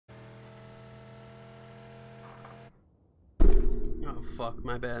Oh fuck,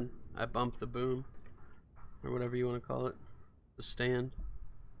 my bad. I bumped the boom. Or whatever you want to call it. The stand.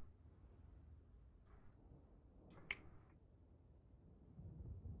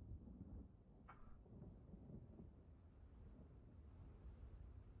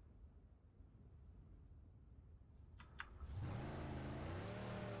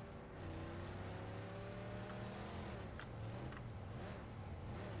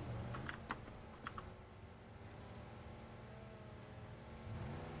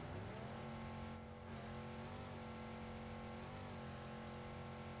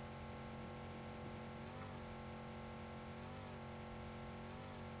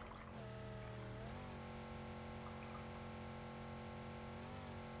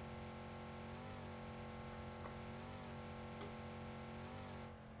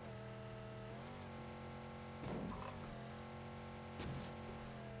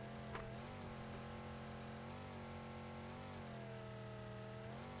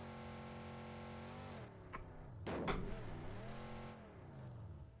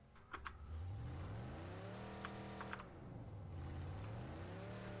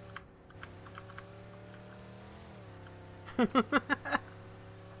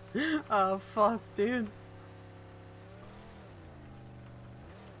 Oh fuck, dude.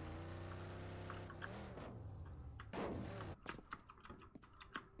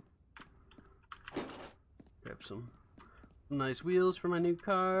 Grab some nice wheels for my new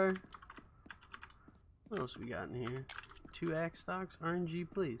car. What else we got in here? 2 axe stocks, RNG,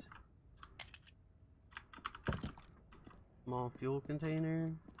 please. Small fuel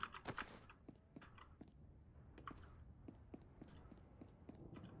container.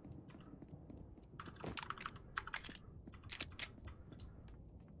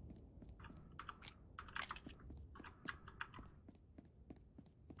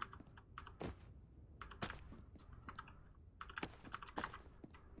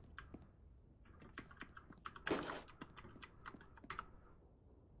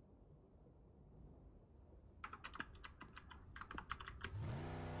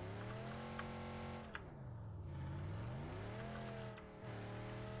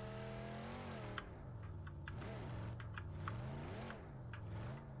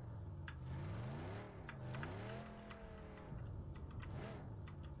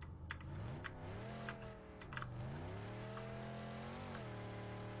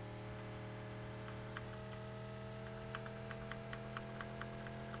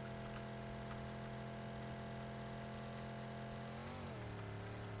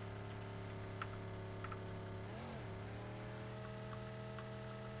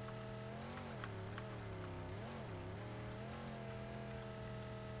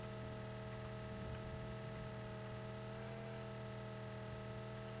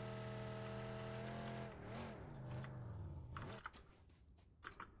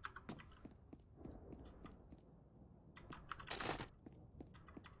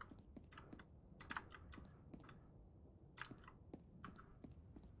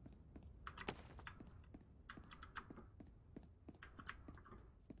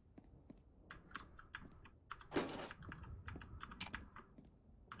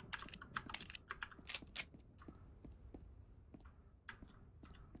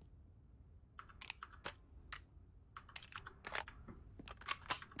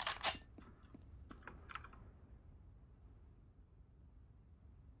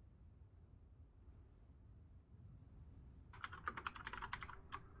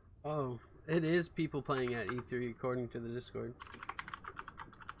 Oh, it is people playing at E3 according to the Discord.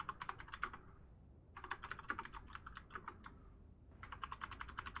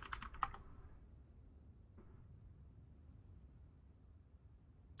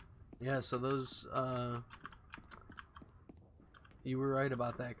 Yeah, so those, you were right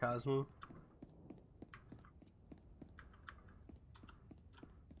about that, Cosmo.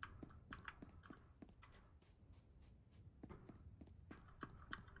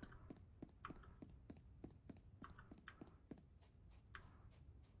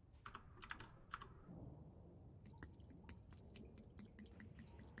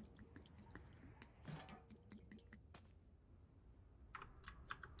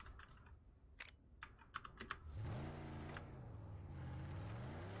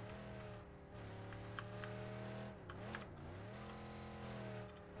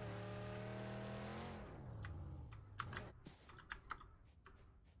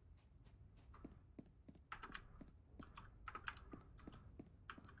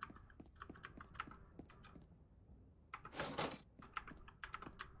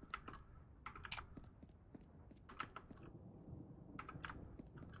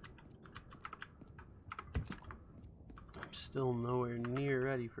 Still nowhere near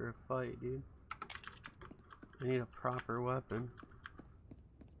ready for a fight, dude. I need a proper weapon.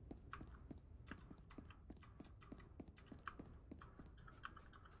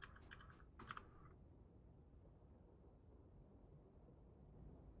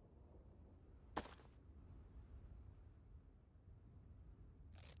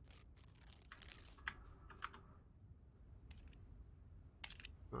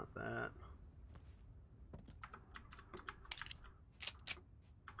 Not that.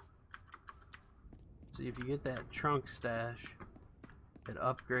 See, if you get that trunk stash, it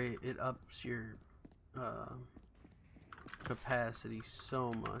ups your capacity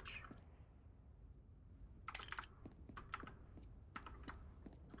so much.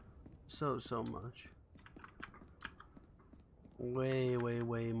 So much. Way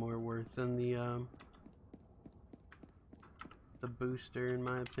more worth than the booster, in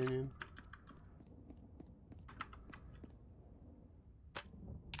my opinion.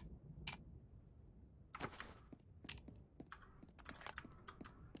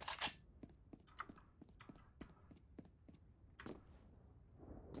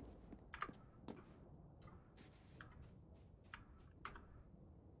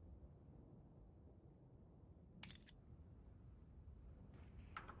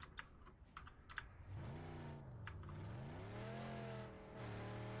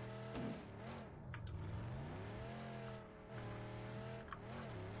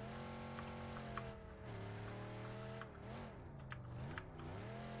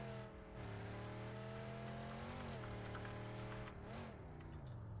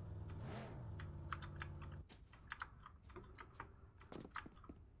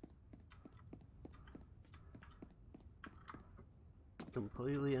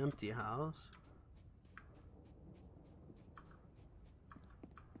 Completely empty house.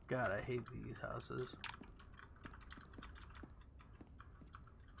 God, I hate these houses.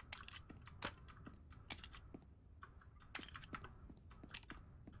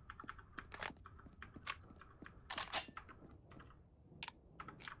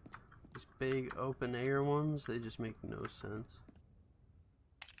 These big open air ones, they just make no sense.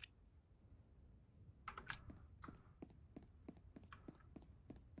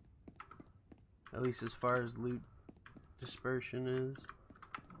 At least as far as loot dispersion is.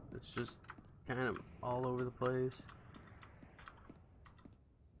 It's just kind of all over the place.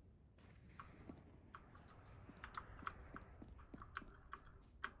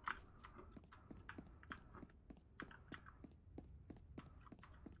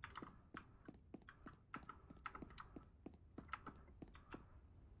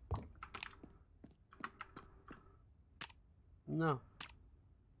 No.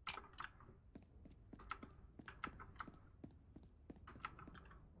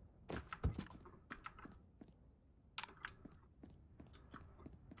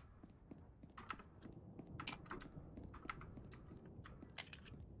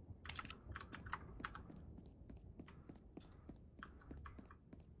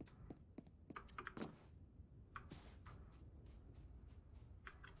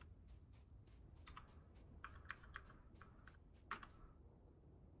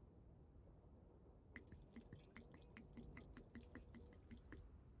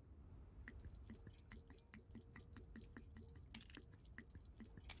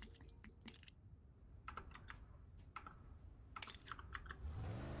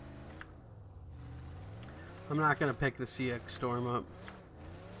 I'm not gonna pick the CX Storm up.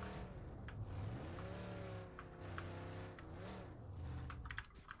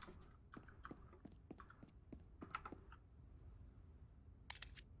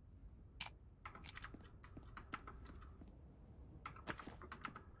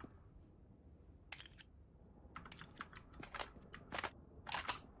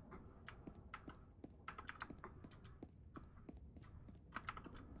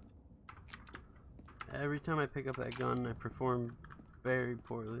 Every time I pick up that gun, I perform very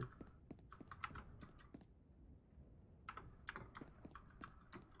poorly.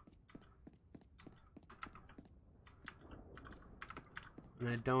 And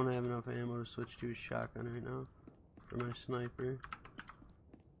I don't have enough ammo to switch to a shotgun right now for my sniper.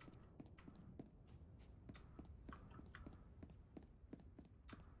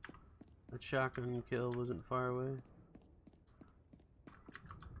 That shotgun kill wasn't far away.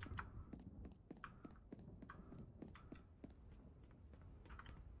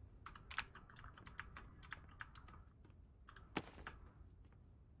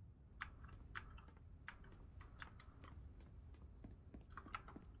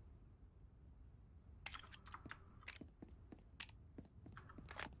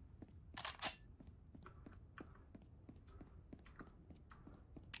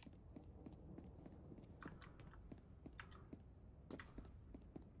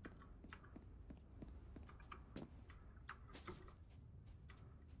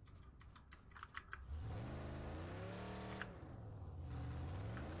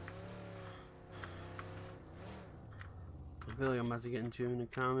 feel like I'm about to get into an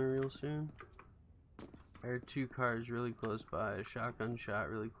encounter real soon. I heard 2 cars really close by, a shotgun shot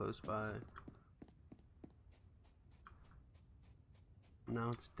really close by.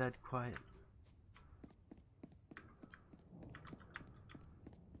 Now it's dead quiet.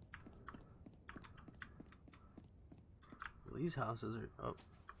 These houses are up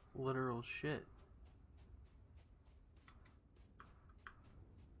literal shit.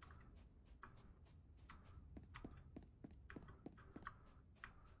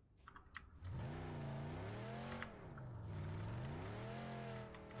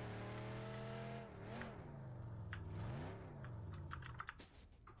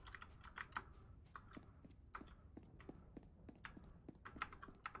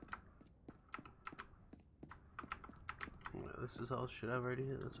 This is all shit I've already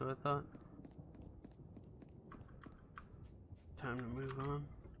hit, that's what I thought. Time to move on.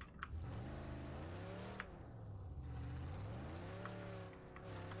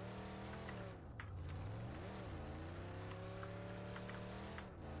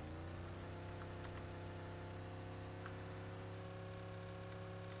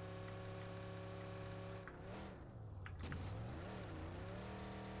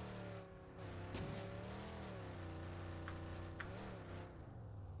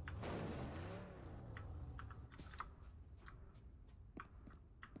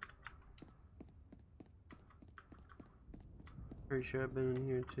 Pretty sure I've been in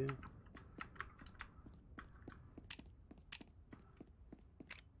here too.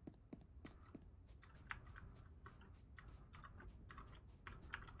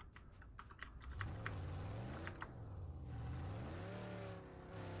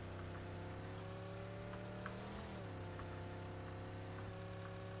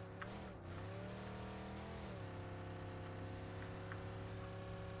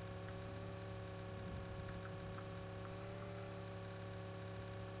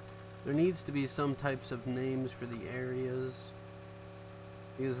 There needs to be some types of names for the areas,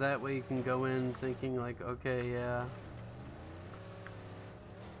 because that way you can go in thinking like, okay, yeah.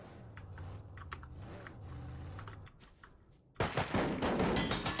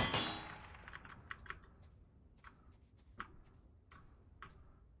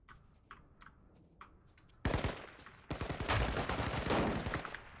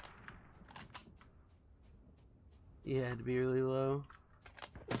 You had to be really low.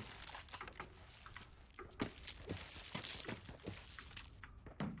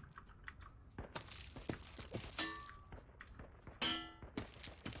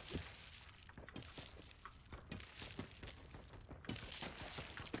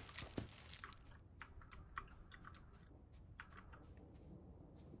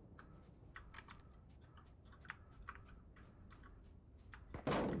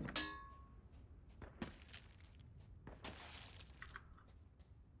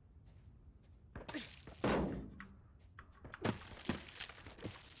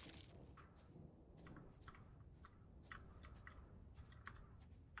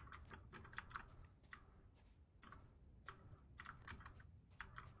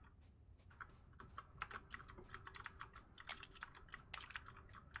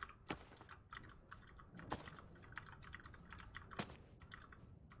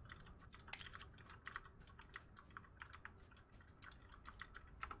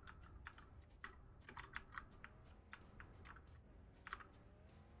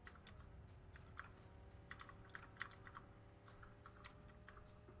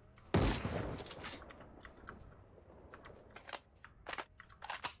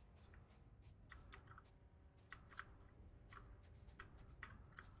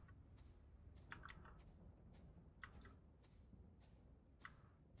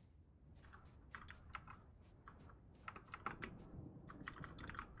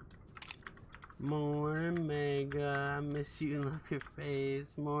 Morning, Mega. I miss you and love your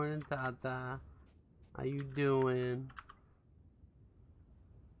face. Morning, Tata. How you doing?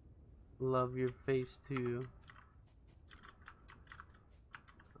 Love your face too.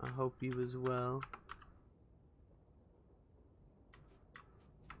 I hope you as well.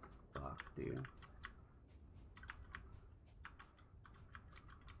 Fuck, dude.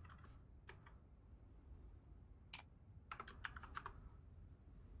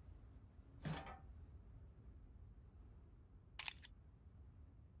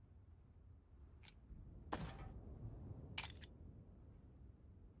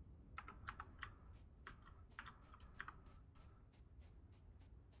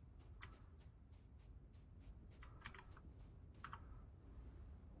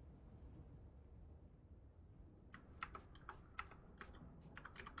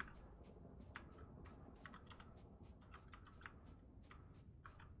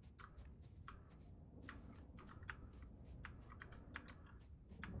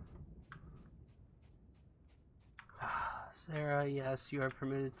 Sarah, yes, you are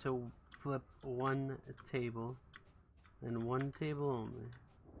permitted to flip one table, and one table only.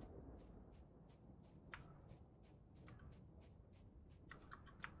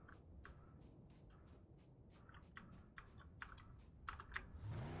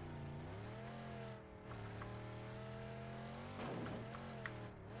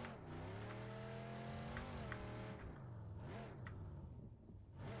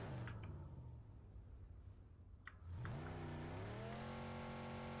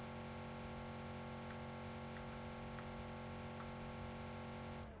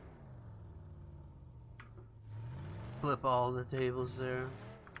 Flip all the tables there.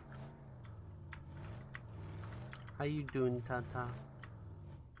 How you doing, Tata?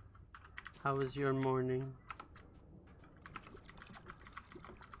 How was your morning?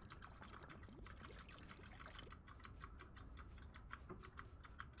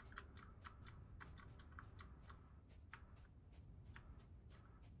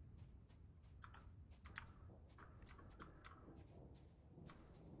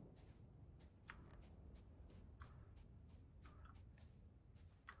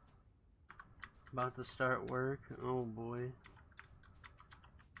 About to start work? Oh boy.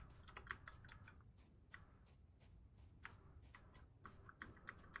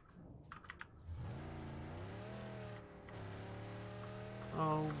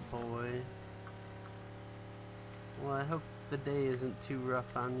 Oh boy. Well, I hope the day isn't too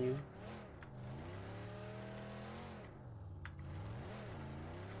rough on you.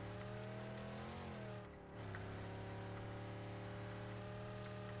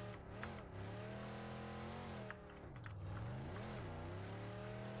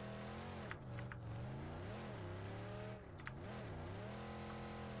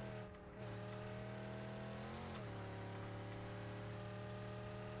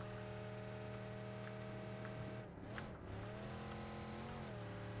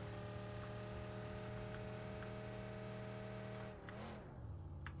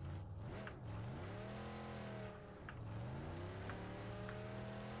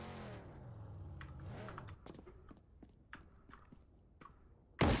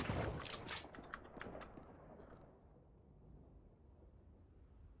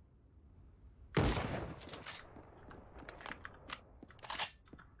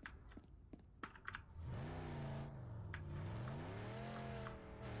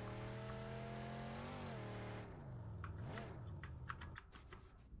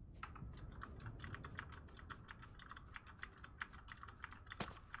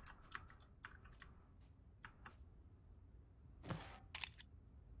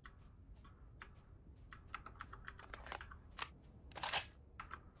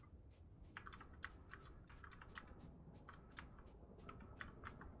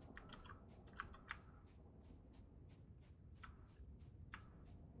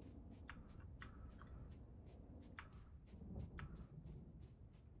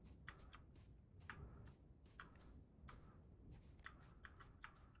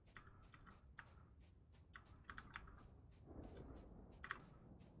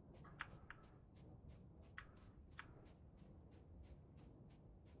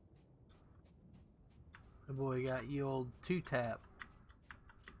 The boy got you old two-tap.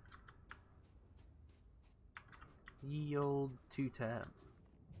 Ye old two-tap.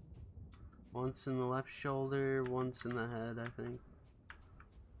 Once in the left shoulder, once in the head, I think.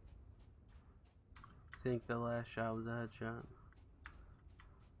 I think the last shot was a headshot.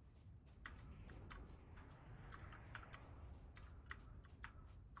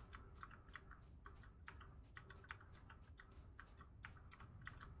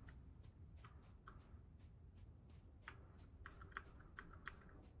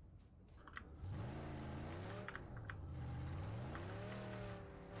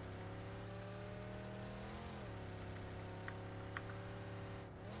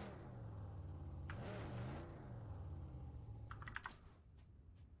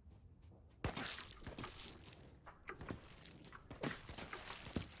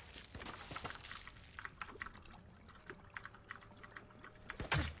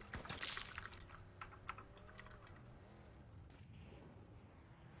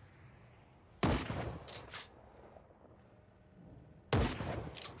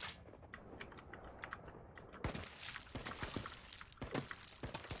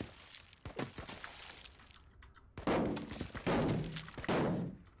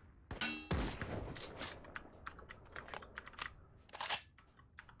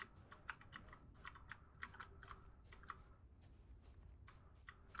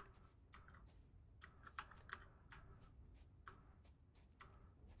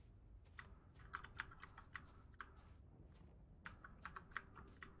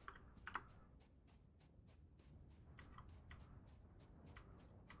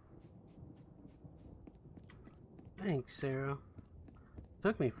 Thanks, Sarah.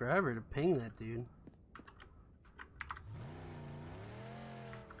 Took me forever to ping that dude.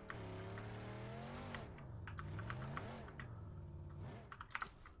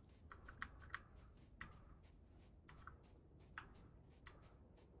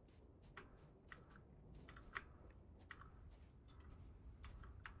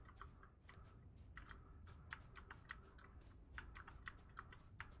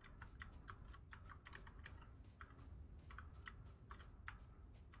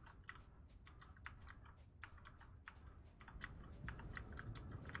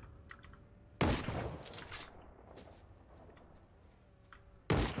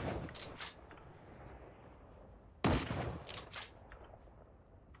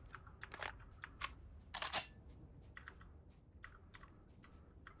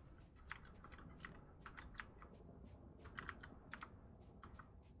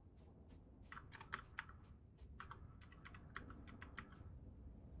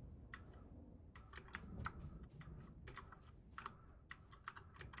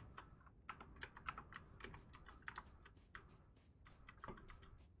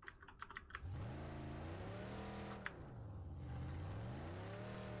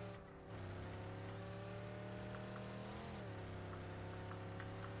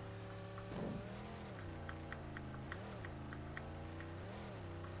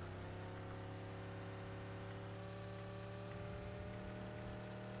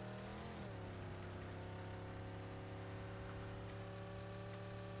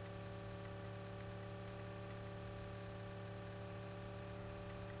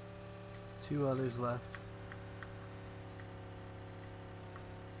 Two others left.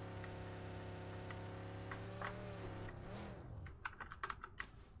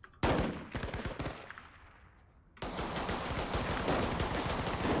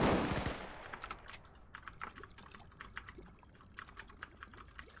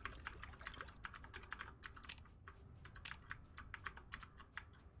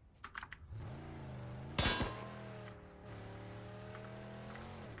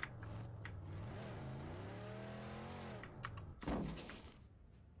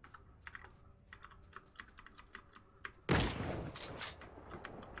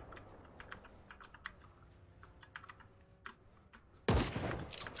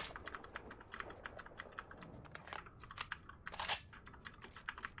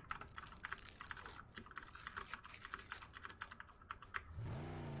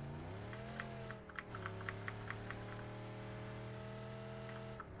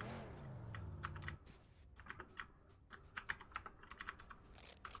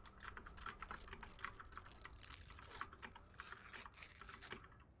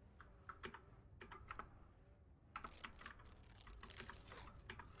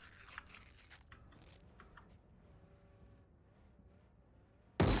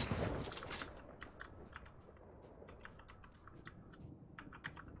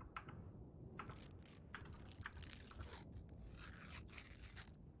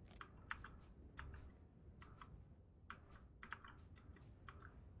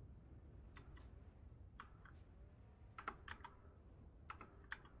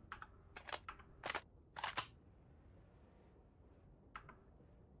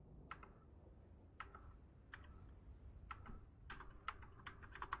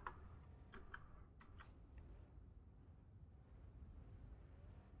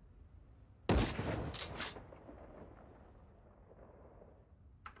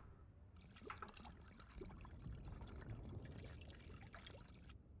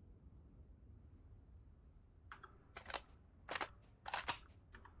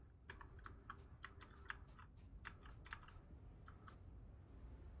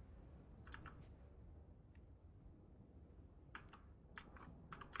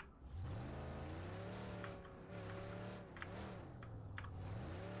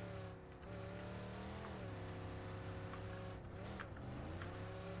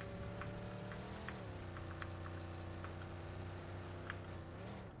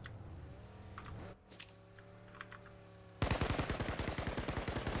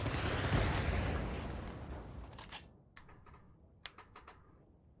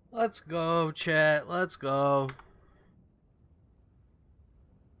 Let's go, chat. Let's go.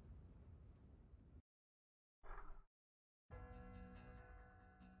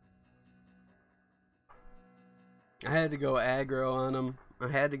 I had to go aggro on him. I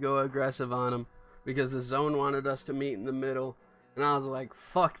had to go aggressive on him because the zone wanted us to meet in the middle. And I was like,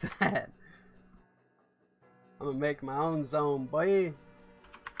 fuck that. I'm gonna make my own zone, boy.